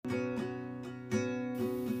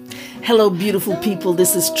Hello, beautiful people.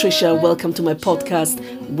 This is Trisha. Welcome to my podcast,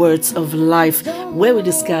 Words of Life, where we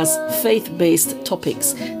discuss faith based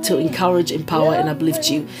topics to encourage, empower, and uplift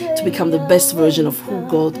you to become the best version of who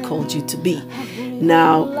God called you to be.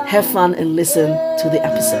 Now, have fun and listen to the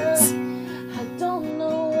episodes.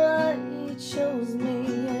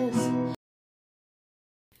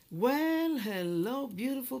 Well, hello,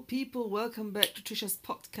 beautiful people. Welcome back to Trisha's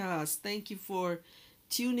podcast. Thank you for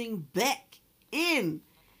tuning back in.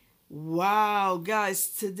 Wow, guys,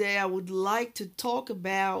 today I would like to talk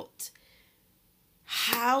about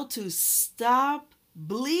how to stop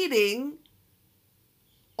bleeding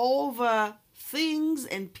over things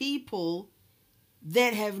and people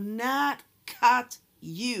that have not cut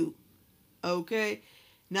you. Okay?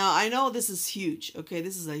 Now, I know this is huge. Okay?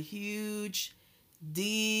 This is a huge,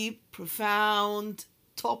 deep, profound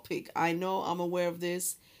topic. I know, I'm aware of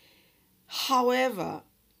this. However,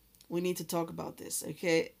 we need to talk about this,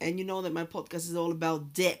 okay? And you know that my podcast is all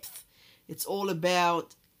about depth. It's all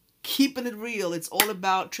about keeping it real. It's all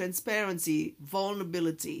about transparency,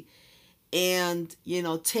 vulnerability, and,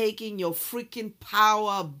 taking your freaking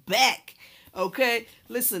power back, okay?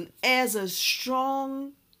 Listen, as a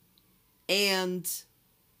strong and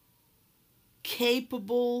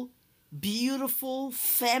capable, beautiful,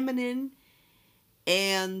 feminine,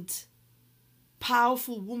 and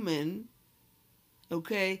powerful woman,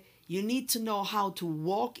 okay, you need to know how to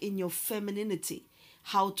walk in your femininity,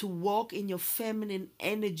 how to walk in your feminine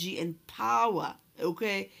energy and power,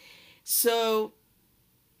 okay? So,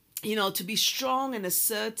 to be strong and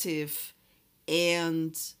assertive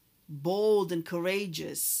and bold and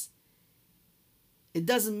courageous, it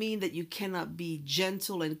doesn't mean that you cannot be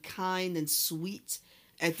gentle and kind and sweet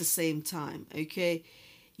at the same time, okay?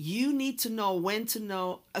 You need to know when to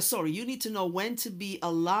be a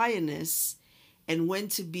lioness and when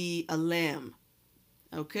to be a lamb.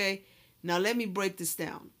 Okay? Now let me break this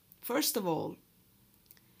down. First of all,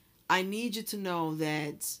 I need you to know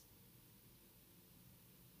that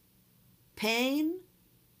pain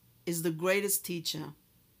is the greatest teacher.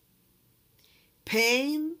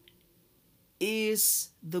 Pain is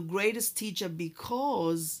the greatest teacher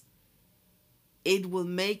because it will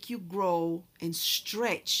make you grow and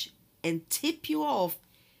stretch and tip you off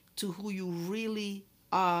to who you really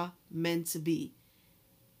are meant to be,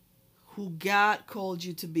 who God called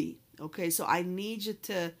you to be. Okay, so I need you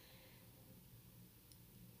to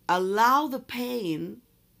allow the pain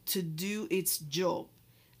to do its job.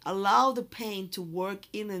 Allow the pain to work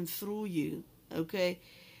in and through you. Okay,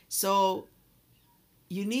 so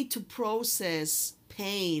you need to process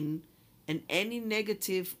pain and any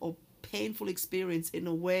negative or painful experience in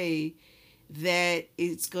a way that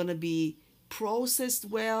it's going to be processed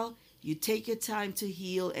well. You take your time to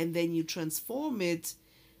heal, and then you transform it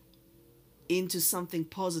into something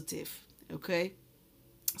positive, okay?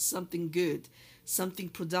 Something good, something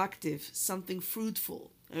productive, something fruitful,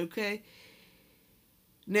 okay?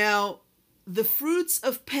 Now, the fruits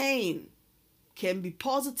of pain can be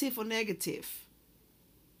positive or negative,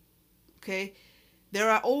 okay? There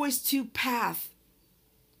are always two pathways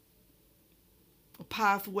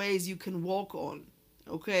you can walk on,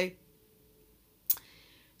 okay?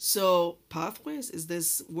 So, pathways, is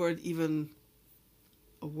this word even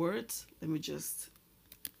a word? Let me just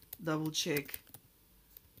double check.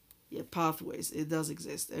 Yeah, pathways, it does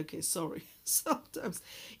exist. Okay, sorry. Sometimes,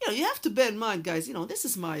 you have to bear in mind, guys, this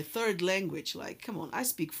is my third language. Like, come on, I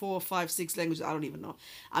speak 4, 5, 6 languages. I don't even know.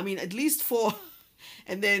 I mean, at least 4.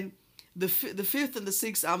 And then the fifth and the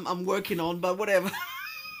sixth I'm working on, but whatever.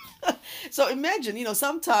 So imagine,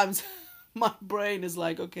 sometimes my brain is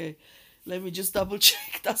like, okay, let me just double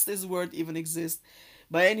check, does this word even exist?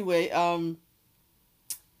 But anyway,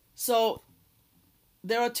 so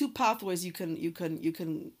there are two pathways you can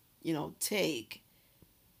take,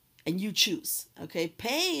 and you choose. Okay,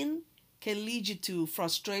 pain can lead you to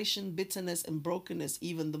frustration, bitterness, and brokenness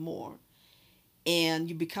even the more, and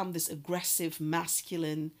you become this aggressive,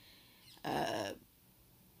 masculine,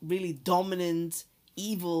 really dominant,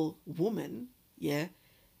 evil woman, yeah,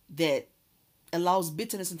 that allows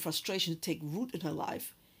bitterness and frustration to take root in her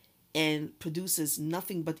life and produces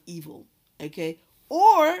nothing but evil, okay?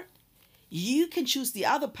 Or you can choose the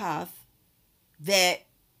other path that,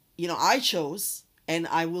 I chose, and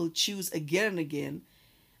I will choose again and again,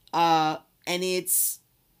 and it's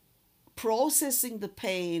processing the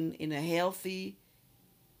pain in a healthy,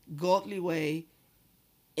 godly way,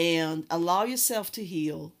 and allow yourself to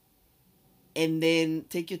heal, and then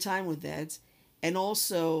take your time with that, and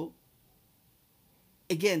also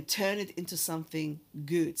again, turn it into something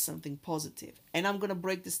good, something positive. And I'm going to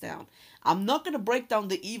break this down. I'm not going to break down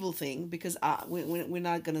the evil thing because we're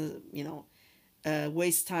not going to,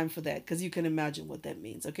 waste time for that, because you can imagine what that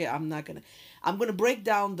means. Okay, I'm going to break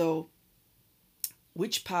down, though,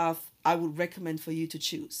 which path I would recommend for you to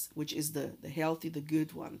choose, which is the healthy, the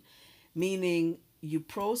good one. Meaning you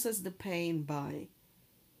process the pain by,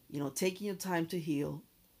 taking your time to heal.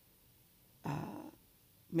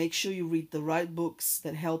 Make sure you read the right books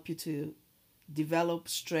that help you to develop,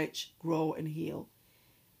 stretch, grow, and heal.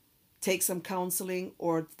 Take some counseling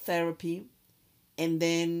or therapy, and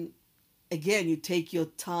then again, you take your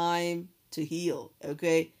time to heal.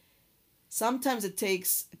 Okay, sometimes it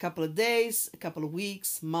takes a couple of days, a couple of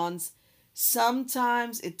weeks, months.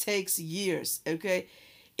 Sometimes it takes years. Okay,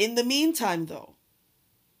 in the meantime, though,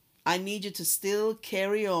 I need you to still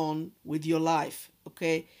carry on with your life.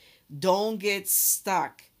 Okay, don't get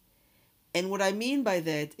stuck. And what I mean by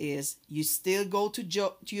that is you still go to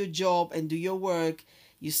your job and do your work.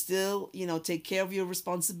 You still, take care of your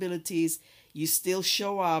responsibilities. You still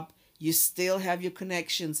show up. You still have your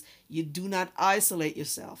connections. You do not isolate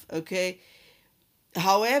yourself, okay?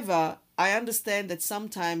 However, I understand that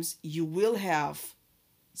sometimes you will have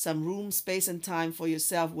some room, space, and time for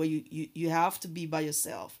yourself where you have to be by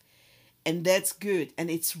yourself. And that's good, and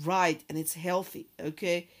it's right, and it's healthy,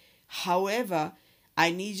 okay? However,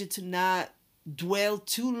 I need you to not dwell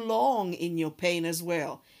too long in your pain as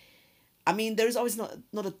well. I mean, there's always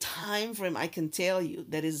not a time frame I can tell you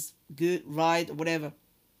that is good, right, or whatever.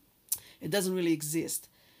 It doesn't really exist.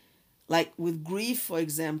 Like with grief, for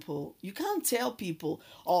example, you can't tell people,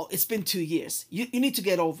 oh, it's been 2 years. You need to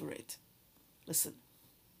get over it. Listen,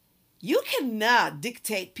 you cannot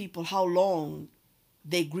dictate people how long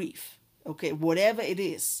they grieve, okay? Whatever it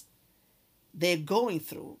is they're going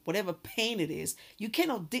through, whatever pain it is, you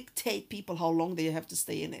cannot dictate people how long they have to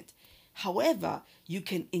stay in it. However, you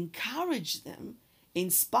can encourage them,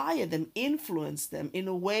 inspire them, influence them in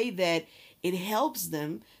a way that it helps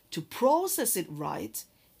them to process it right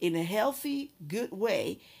in a healthy, good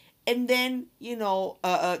way, and then,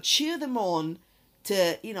 cheer them on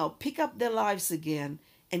to, pick up their lives again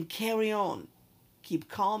and carry on. Keep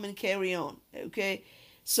calm and carry on, okay?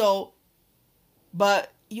 So,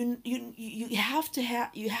 but you have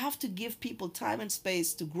to give people time and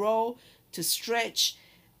space to grow, to stretch,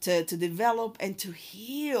 to develop, and to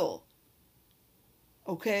heal.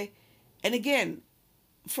 Okay? And again,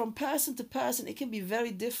 from person to person, it can be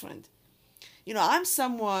very different. I'm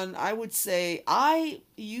someone, I would say, I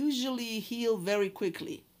usually heal very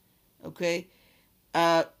quickly. Okay?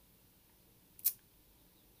 And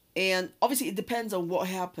obviously it depends on what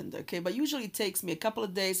happened. Okay? But usually it takes me a couple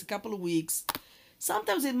of days, a couple of weeks.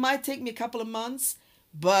 Sometimes it might take me a couple of months,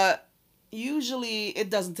 but usually it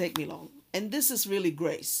doesn't take me long. And this is really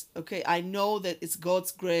grace. Okay? I know that it's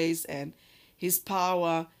God's grace and His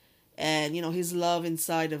power and, His love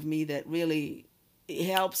inside of me that really it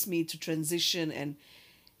helps me to transition and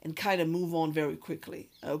kind of move on very quickly.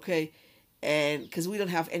 Okay? And because we don't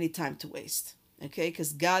have any time to waste. Okay?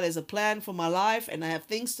 Because God has a plan for my life and I have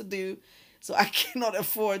things to do. So I cannot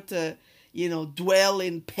afford to, dwell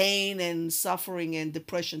in pain and suffering and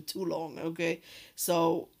depression too long. Okay?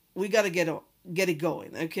 So we got to get it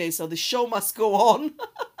going. Okay? So the show must go on.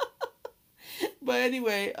 But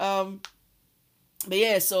anyway, but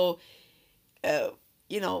yeah, so,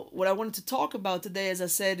 what I wanted to talk about today, as I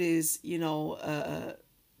said, is, to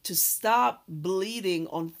stop bleeding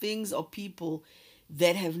on things or people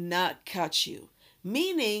that have not cut you.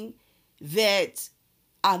 Meaning that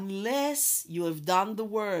unless you have done the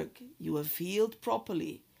work, you have healed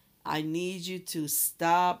properly, I need you to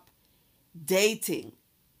stop dating.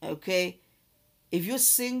 Okay? If you're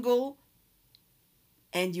single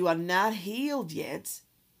and you are not healed yet,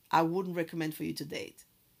 I wouldn't recommend for you to date.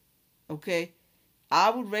 Okay? I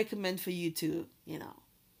would recommend for you to,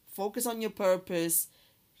 focus on your purpose,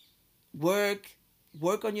 work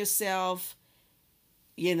on yourself,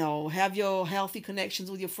 have your healthy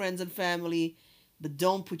connections with your friends and family, but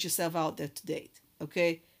don't put yourself out there to date,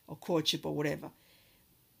 okay? Or courtship or whatever.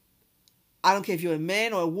 I don't care if you're a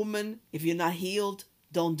man or a woman, if you're not healed,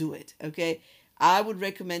 don't do it, okay? I would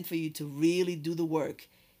recommend for you to really do the work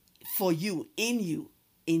for you,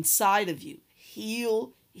 inside of you.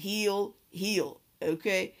 Heal,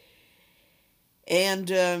 okay? And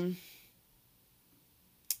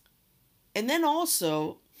then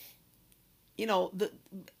also,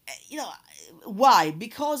 why?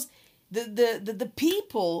 Because the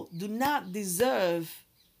people do not deserve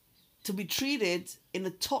to be treated in a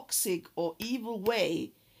toxic or evil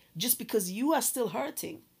way just because you are still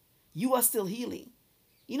hurting. You are still healing.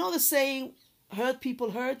 You know the saying, hurt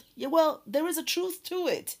people hurt. Yeah, well, there is a truth to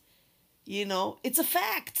it. It's a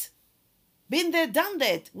fact. Been there, done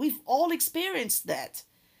that. We've all experienced that.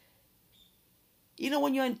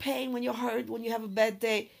 When you're in pain, when you're hurt, when you have a bad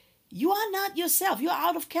day, you are not yourself. You're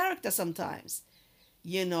out of character sometimes.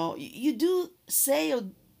 You do say or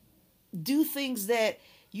do things that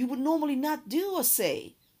you would normally not do or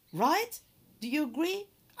say, right? Do you agree?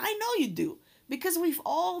 I know you do, because we've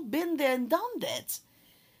all been there and done that.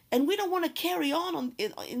 And we don't want to carry on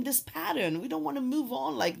in this pattern. We don't want to move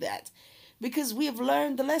on like that, because we have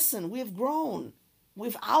learned the lesson. We have grown.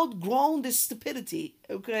 We've outgrown this stupidity,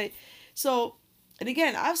 okay? So, and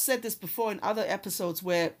again, I've said this before in other episodes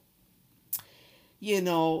where,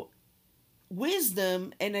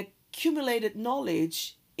 wisdom and accumulated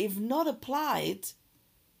knowledge, if not applied,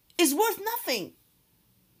 is worth nothing.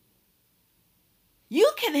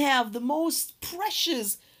 You can have the most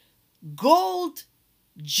precious gold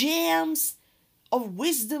gems of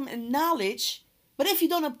wisdom and knowledge, but if you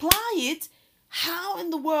don't apply it, how in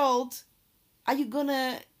the world are you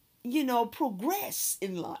gonna, progress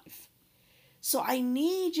in life? So I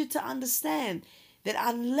need you to understand that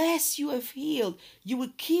unless you have healed, you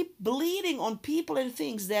will keep bleeding on people and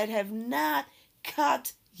things that have not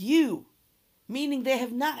cut you, meaning they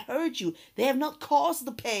have not hurt you, they have not caused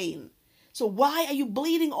the pain. So why are you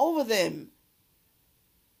bleeding over them?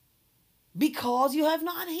 Because you have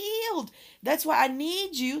not healed. That's why I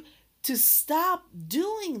need you to stop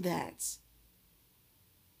doing that.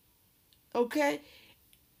 Okay?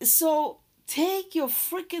 So take your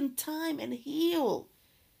freaking time and heal.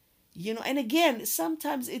 And again,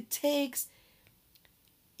 sometimes it takes,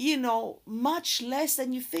 much less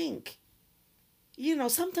than you think.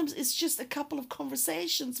 Sometimes it's just a couple of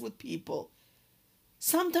conversations with people.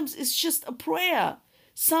 Sometimes it's just a prayer.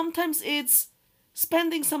 Sometimes it's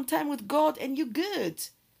spending some time with God and you're good.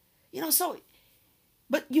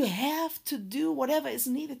 But you have to do whatever is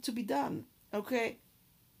needed to be done. Okay?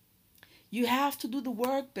 You have to do the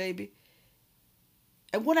work, baby.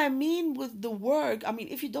 And what I mean with the work,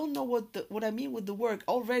 if you don't know what I mean with the work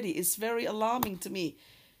already, it's very alarming to me.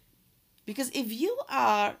 Because if you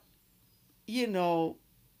are, in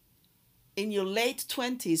your late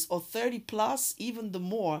 20s or 30 plus, even the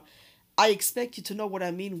more, I expect you to know what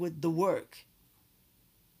I mean with the work.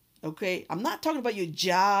 Okay? I'm not talking about your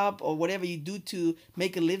job or whatever you do to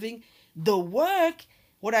make a living. The work,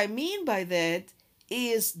 what I mean by that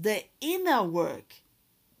is the inner work.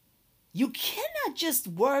 You cannot just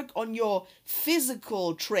work on your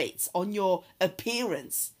physical traits, on your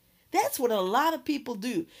appearance. That's what a lot of people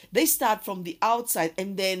do. They start from the outside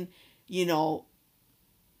and then,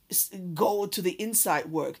 go to the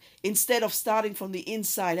inside work instead of starting from the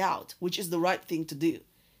inside out, which is the right thing to do.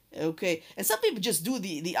 Okay? And some people just do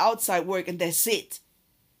the outside work and that's it.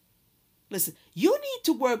 Listen, you need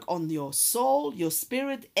to work on your soul, your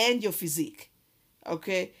spirit, and your physique.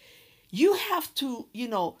 Okay? You have to,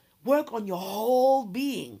 work on your whole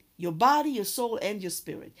being, your body, your soul, and your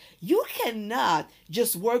spirit. You cannot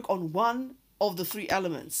just work on one of the three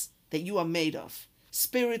elements that you are made of: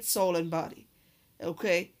 spirit, soul, and body.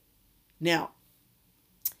 Okay? Now,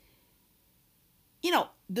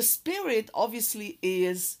 the spirit obviously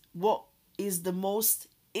is what is the most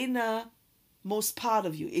innermost part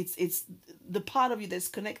of you. It's the part of you that's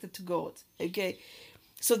connected to God. Okay?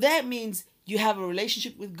 So that means you have a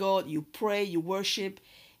relationship with God, you pray, you worship,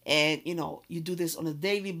 and you do this on a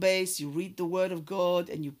daily basis. You read the word of God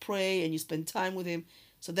and you pray and you spend time with him.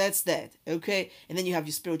 So that's that. Okay? And then you have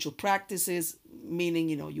your spiritual practices, meaning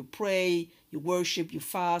you pray, you worship, you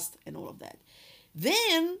fast, and all of that.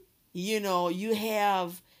 Then you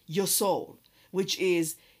have your soul, which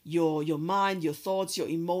is your mind, your thoughts, your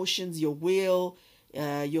emotions, your will,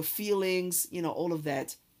 your feelings, all of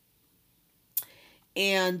that.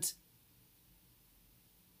 And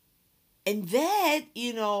that,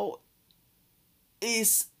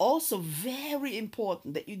 is also very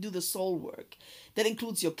important, that you do the soul work. That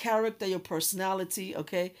includes your character, your personality,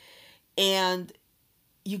 okay? And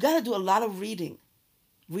you got to do a lot of reading.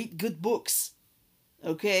 Read good books,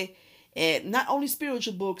 okay? And not only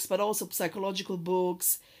spiritual books, but also psychological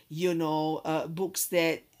books, books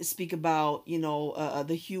that speak about,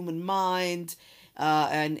 the human mind,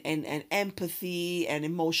 and empathy and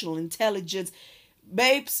emotional intelligence.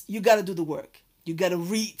 Babes, you got to do the work. You got to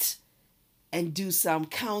read and do some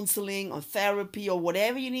counseling or therapy or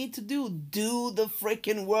whatever you need to do. Do the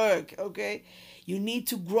freaking work, okay? You need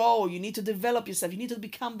to grow. You need to develop yourself. You need to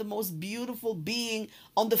become the most beautiful being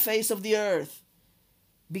on the face of the earth.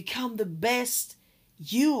 Become the best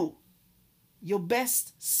you, your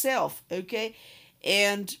best self, okay?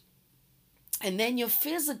 And then your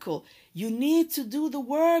physical. You need to do the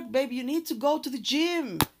work, baby. You need to go to the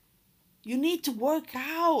gym. You need to work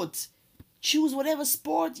out. Choose whatever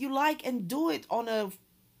sport you like and do it on a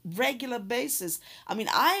regular basis. I mean,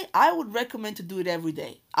 I would recommend to do it every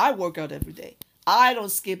day. I work out every day. I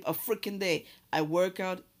don't skip a freaking day. I work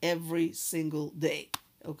out every single day.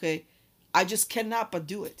 Okay? I just cannot but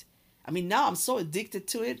do it. I mean, now I'm so addicted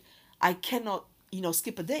to it. I cannot,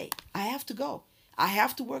 skip a day. I have to go. I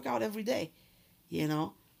have to work out every day,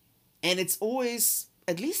 And it's always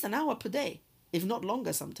at least an hour per day, if not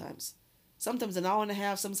longer sometimes. Sometimes an hour and a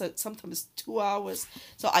half, sometimes 2 hours.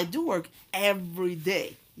 So I do work every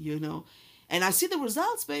day, And I see the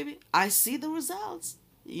results, baby. I see the results,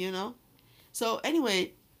 So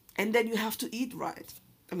anyway, and then you have to eat right.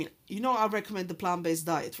 I mean, I recommend the plant-based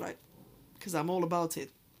diet, right? Because I'm all about it.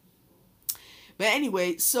 But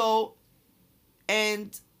anyway, so,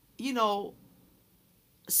 and,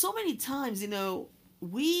 so many times,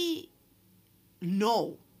 we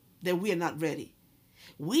know that we are not ready.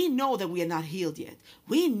 We know that we are not healed yet.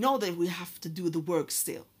 We know that we have to do the work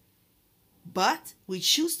still. But we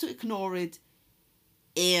choose to ignore it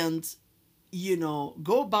and,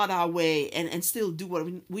 go about our way and still do what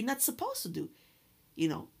we're not supposed to do.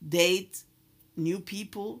 Date new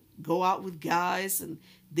people, go out with guys and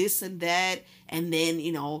this and that. And then,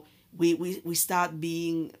 we start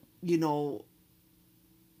being,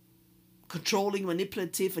 controlling,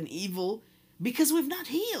 manipulative, and evil because we've not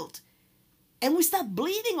healed. And we start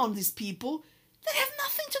bleeding on these people that have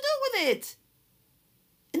nothing to do with it.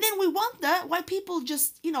 And then we wonder why people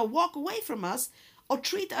just, walk away from us or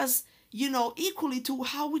treat us, equally to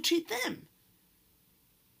how we treat them.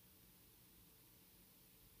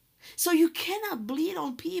 So you cannot bleed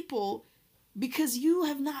on people because you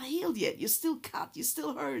have not healed yet. You're still cut. You're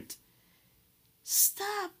still hurt.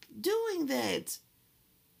 Stop doing that.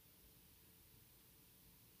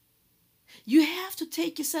 You have to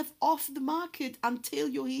take yourself off the market until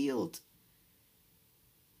you're healed.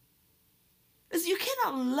 You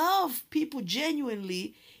cannot love people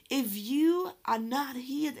genuinely if you are not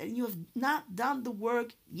healed and you have not done the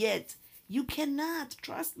work yet. You cannot,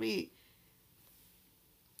 trust me.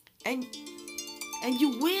 And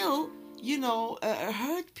you will,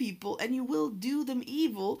 hurt people and you will do them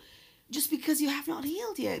evil just because you have not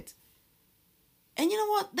healed yet. And you know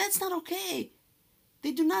what? That's not okay.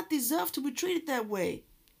 They do not deserve to be treated that way.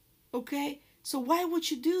 Okay? So why would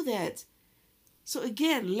you do that? So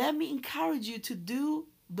again, let me encourage you to do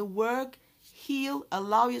the work, heal,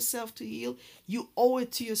 allow yourself to heal. You owe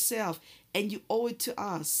it to yourself and you owe it to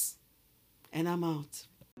us. And I'm out.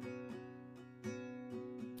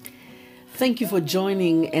 Thank you for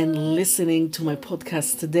joining and listening to my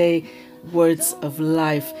podcast today, Words of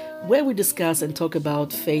Life, where we discuss and talk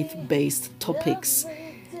about faith-based topics.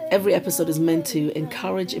 Every episode is meant to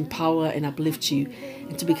encourage, empower, and uplift you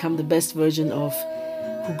and to become the best version of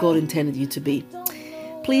who God intended you to be.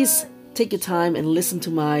 Please take your time and listen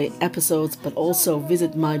to my episodes, but also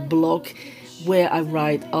visit my blog where I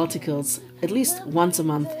write articles at least once a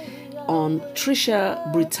month on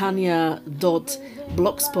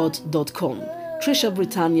trishabritannia.blogspot.com.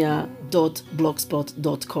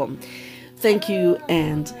 trishabritannia.blogspot.com. Thank you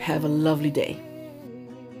and have a lovely day.